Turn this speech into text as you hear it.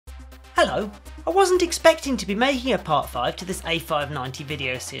Hello, I wasn't expecting to be making a part 5 to this A590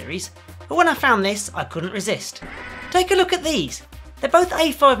 video series, but when I found this I couldn't resist. Take a look at these. They're both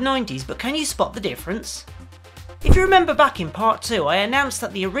A590s, but can you spot the difference? If you remember back in part 2 I announced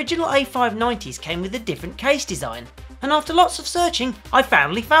that the original A590s came with a different case design, and after lots of searching I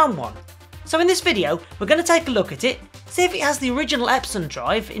finally found one. So in this video we're going to take a look at it, see if it has the original Epson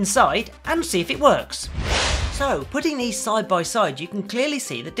drive inside and see if it works. So putting these side by side you can clearly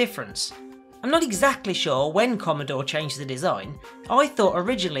see the difference. I'm not exactly sure when Commodore changed the design. I thought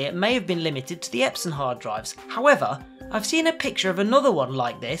originally it may have been limited to the Epson hard drives. However, I've seen a picture of another one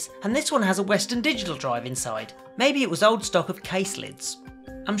like this, and this one has a Western Digital drive inside. Maybe it was old stock of case lids.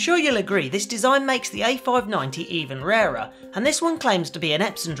 I'm sure you'll agree this design makes the A590 even rarer, and this one claims to be an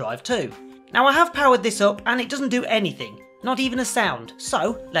Epson drive too. Now I have powered this up and it doesn't do anything, not even a sound,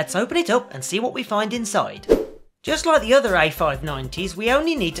 so let's open it up and see what we find inside. Just like the other A590s, we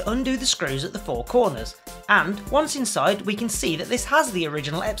only need to undo the screws at the four corners, and once inside we can see that this has the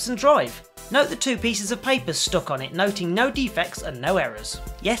original Epson drive. Note the two pieces of paper stuck on it, noting no defects and no errors.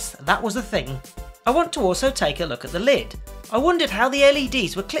 Yes, that was a thing. I want to also take a look at the lid. I wondered how the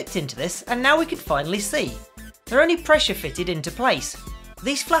LEDs were clipped into this, and now we can finally see. They're only pressure fitted into place.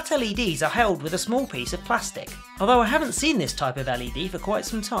 These flat LEDs are held with a small piece of plastic, although I haven't seen this type of LED for quite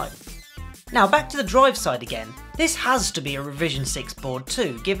some time. Now back to the drive side again. This has to be a Revision 6 board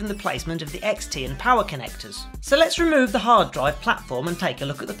too, given the placement of the XT and power connectors. So let's remove the hard drive platform and take a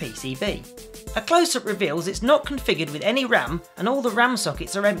look at the PCB. A close-up reveals it's not configured with any RAM and all the RAM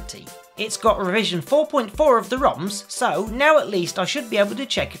sockets are empty. It's got revision 4.4 of the ROMs, so now at least I should be able to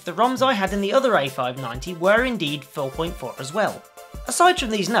check if the ROMs I had in the other A590 were indeed 4.4 as well. Aside from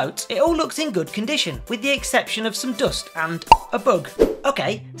these notes, it all looks in good condition, with the exception of some dust and a bug.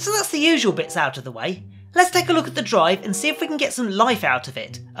 Okay, so that's the usual bits out of the way. Let's take a look at the drive and see if we can get some life out of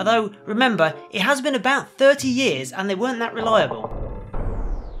it. Although, remember, it has been about 30 years and they weren't that reliable.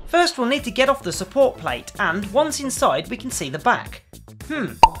 First we'll need to get off the support plate, and once inside we can see the back.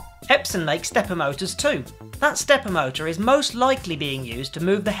 Epson makes stepper motors too. That stepper motor is most likely being used to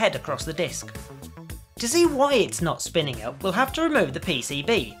move the head across the disc. To see why it's not spinning up, we'll have to remove the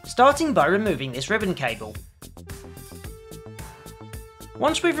PCB, starting by removing this ribbon cable.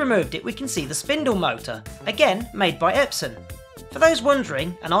 Once we've removed it we can see the spindle motor, again made by Epson. For those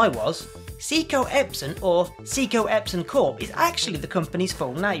wondering, and I was, Seco Epson or Seco Epson Corp is actually the company's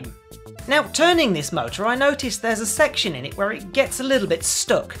full name. Now turning this motor I noticed there's a section in it where it gets a little bit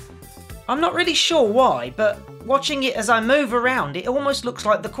stuck. I'm not really sure why, but watching it as I move around it almost looks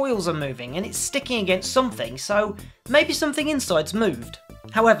like the coils are moving and it's sticking against something, so maybe something inside's moved.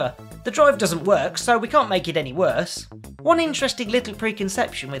 However, the drive doesn't work, so we can't make it any worse. One interesting little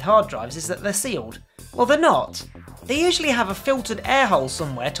preconception with hard drives is that they're sealed. Well, they're not. They usually have a filtered air hole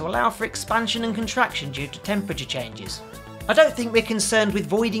somewhere to allow for expansion and contraction due to temperature changes. I don't think we're concerned with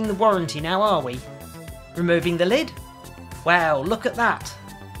voiding the warranty now, are we? Removing the lid? Wow, look at that.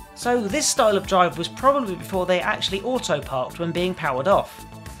 So this style of drive was probably before they actually auto-parked when being powered off.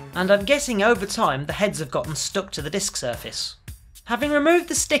 And I'm guessing over time the heads have gotten stuck to the disc surface. Having removed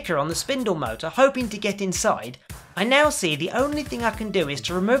the sticker on the spindle motor, hoping to get inside, I now see the only thing I can do is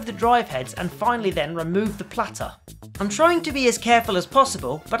to remove the drive heads and finally then remove the platter. I'm trying to be as careful as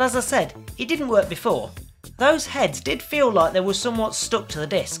possible, but as I said, it didn't work before. Those heads did feel like they were somewhat stuck to the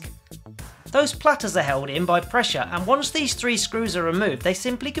disc. Those platters are held in by pressure, and once these three screws are removed they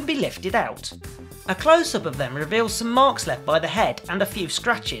simply can be lifted out. A close-up of them reveals some marks left by the head and a few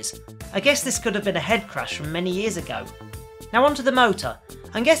scratches. I guess this could have been a head crash from many years ago. Now onto the motor.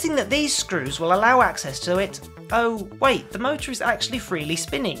 I'm guessing that these screws will allow access to it. Oh wait, the motor is actually freely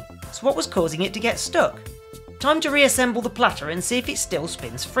spinning. So what was causing it to get stuck? Time to reassemble the platter and see if it still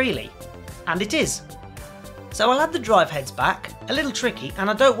spins freely. And it is. So I'll add the drive heads back, a little tricky and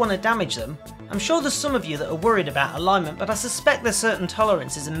I don't want to damage them. I'm sure there's some of you that are worried about alignment, but I suspect there's certain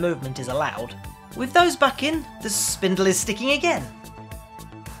tolerances and movement is allowed. With those back in, the spindle is sticking again.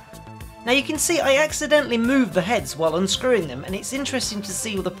 Now you can see I accidentally moved the heads while unscrewing them, and it's interesting to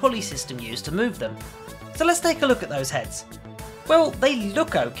see the pulley system used to move them. So let's take a look at those heads. Well, they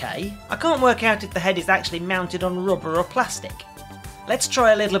look okay. I can't work out if the head is actually mounted on rubber or plastic. Let's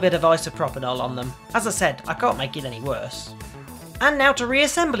try a little bit of isopropanol on them. As I said, I can't make it any worse. And now to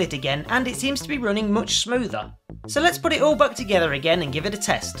reassemble it again, and it seems to be running much smoother. So let's put it all back together again and give it a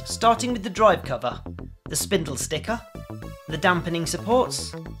test, starting with the drive cover, the spindle sticker, the dampening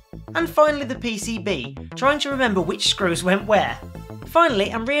supports, and finally the PCB, trying to remember which screws went where.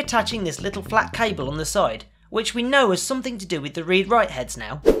 Finally, I'm reattaching this little flat cable on the side, which we know has something to do with the read-write heads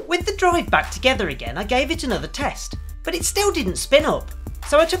now. With the drive back together again, I gave it another test, but it still didn't spin up.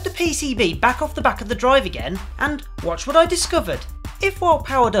 So I took the PCB back off the back of the drive again, and watch what I discovered. If while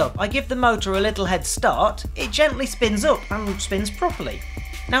powered up I give the motor a little head start, it gently spins up and spins properly.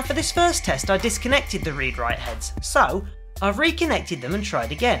 Now for this first test I disconnected the read-write heads, so I've reconnected them and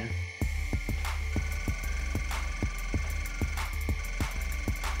tried again.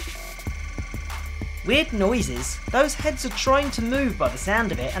 Weird noises. Those heads are trying to move by the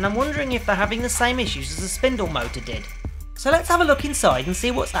sound of it, and I'm wondering if they're having the same issues as the spindle motor did. So let's have a look inside and see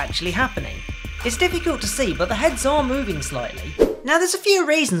what's actually happening. It's difficult to see, but the heads are moving slightly. Now there's a few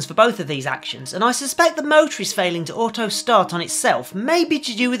reasons for both of these actions, and I suspect the motor is failing to auto start on itself may be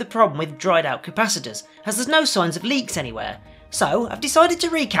to do with a problem with dried out capacitors, as there's no signs of leaks anywhere. So I've decided to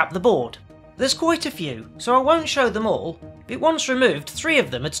recap the board. There's quite a few, so I won't show them all, but once removed 3 of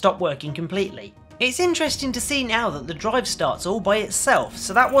them had stopped working completely. It's interesting to see now that the drive starts all by itself,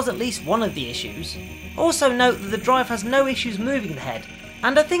 so that was at least one of the issues. Also note that the drive has no issues moving the head,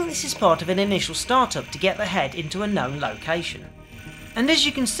 and I think this is part of an initial startup to get the head into a known location. And as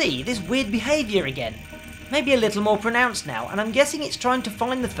you can see, there's weird behaviour again. Maybe a little more pronounced now, and I'm guessing it's trying to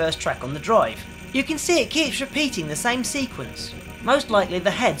find the first track on the drive. You can see it keeps repeating the same sequence. Most likely the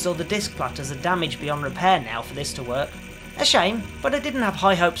heads or the disc platters are damaged beyond repair now for this to work. A shame, but I didn't have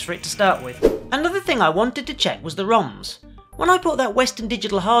high hopes for it to start with. Another thing I wanted to check was the ROMs. When I put that Western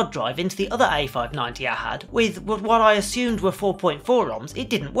Digital hard drive into the other A590 I had, with what I assumed were 4.4 ROMs, it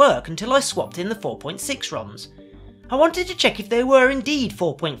didn't work until I swapped in the 4.6 ROMs. I wanted to check if they were indeed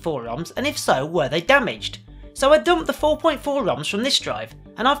 4.4 ROMs, and if so, were they damaged? So I dumped the 4.4 ROMs from this drive,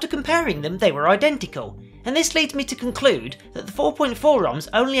 and after comparing them they were identical, and this leads me to conclude that the 4.4 ROMs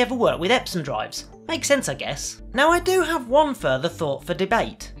only ever work with Epson drives. Makes sense, I guess. Now I do have one further thought for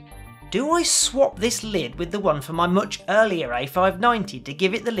debate. Do I swap this lid with the one from my much earlier A590 to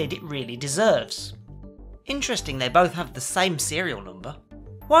give it the lid it really deserves? Interesting, they both have the same serial number.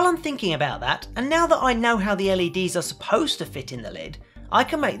 While I'm thinking about that, and now that I know how the LEDs are supposed to fit in the lid, I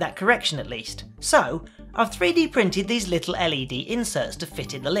can make that correction at least. So, I've 3D printed these little LED inserts to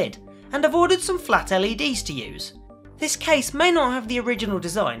fit in the lid, and I've ordered some flat LEDs to use. This case may not have the original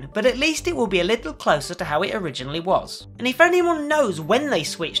design, but at least it will be a little closer to how it originally was. And if anyone knows when they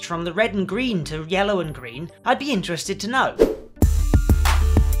switched from the red and green to yellow and green, I'd be interested to know.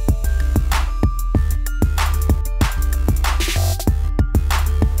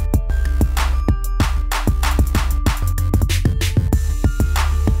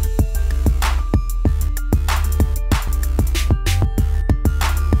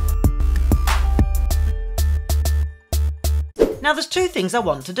 Now there's 2 things I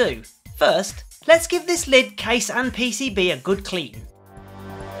want to do. First, let's give this lid, case and PCB a good clean.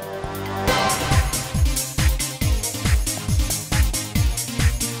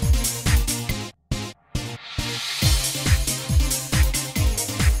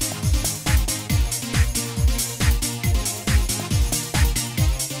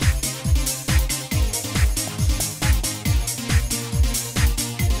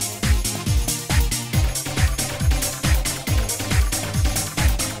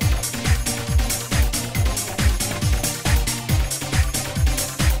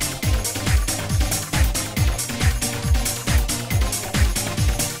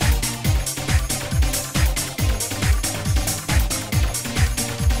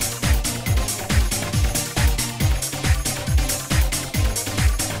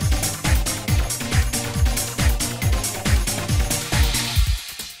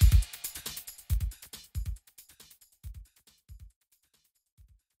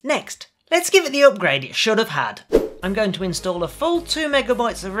 Next, let's give it the upgrade it should have had. I'm going to install a full 2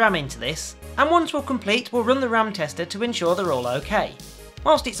 MB of RAM into this, and once we're complete we'll run the RAM tester to ensure they're all okay.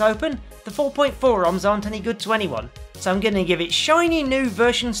 Whilst it's open, the 4.4 ROMs aren't any good to anyone, so I'm going to give it shiny new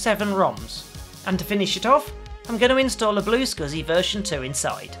version 7 ROMs. And to finish it off, I'm going to install a Blue SCSI version 2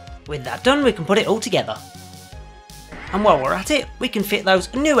 inside. With that done, we can put it all together. And while we're at it, we can fit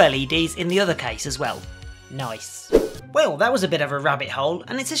those new LEDs in the other case as well. Nice. Well, that was a bit of a rabbit hole,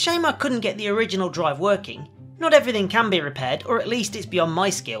 and it's a shame I couldn't get the original drive working. Not everything can be repaired, or at least it's beyond my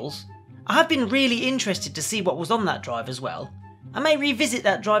skills. I have been really interested to see what was on that drive as well. I may revisit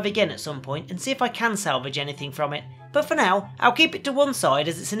that drive again at some point and see if I can salvage anything from it, but for now, I'll keep it to one side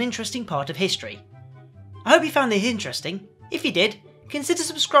as it's an interesting part of history. I hope you found this interesting. If you did, consider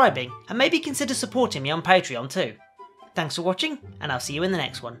subscribing and maybe consider supporting me on Patreon too. Thanks for watching, and I'll see you in the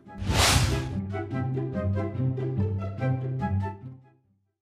next one.